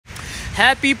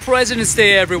Happy President's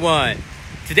Day, everyone!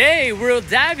 Today, we're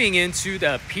diving into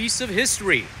the piece of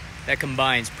history that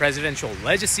combines presidential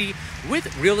legacy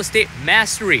with real estate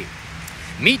mastery.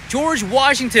 Meet George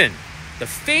Washington, the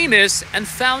famous and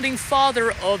founding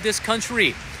father of this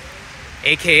country,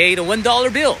 aka the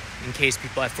 $1 bill, in case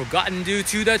people have forgotten due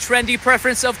to the trendy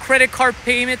preference of credit card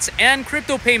payments and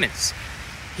crypto payments.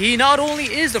 He not only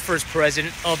is the first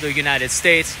president of the United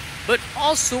States, but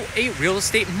also a real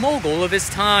estate mogul of his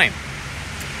time.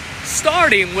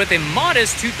 Starting with a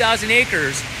modest 2,000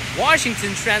 acres,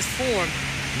 Washington transformed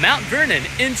Mount Vernon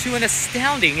into an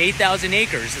astounding 8,000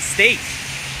 acres estate.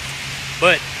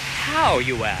 But how,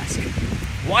 you ask?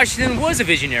 Washington was a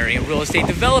visionary and real estate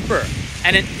developer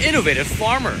and an innovative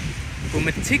farmer who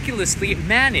meticulously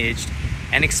managed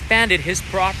and expanded his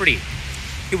property.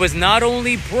 He was not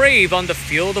only brave on the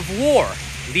field of war,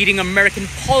 leading American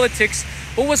politics,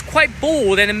 but was quite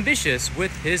bold and ambitious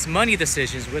with his money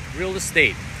decisions with real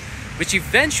estate, which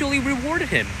eventually rewarded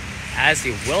him as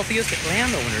the wealthiest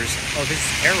landowners of his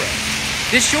era.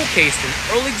 This showcased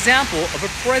an early example of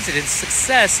a president's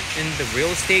success in the real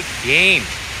estate game.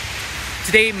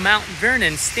 Today, Mount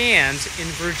Vernon stands in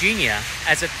Virginia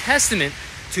as a testament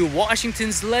to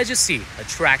Washington's legacy,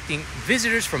 attracting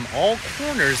visitors from all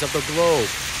corners of the globe.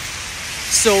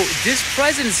 So this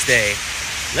President's Day,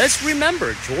 let's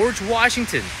remember George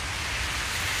Washington,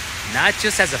 not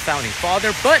just as a founding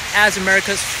father, but as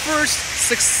America's first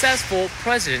successful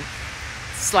president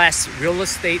 / real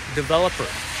estate developer.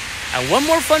 And one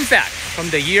more fun fact, from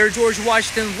the year George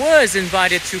Washington was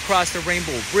invited to cross the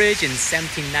Rainbow Bridge in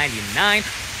 1799,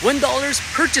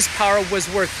 $1 purchase power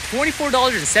was worth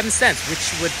 $24.07,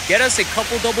 which would get us a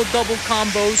couple double-double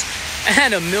combos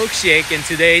and a milkshake in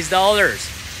today's dollars.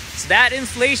 So that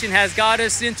inflation has got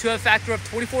us into a factor of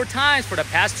 24 times for the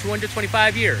past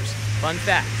 225 years. Fun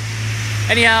fact.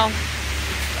 Anyhow,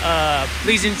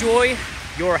 please enjoy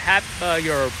your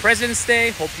President's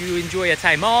Day. Hope you enjoy a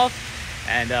time off,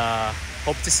 and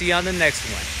hope to see you on the next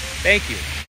one. Thank you.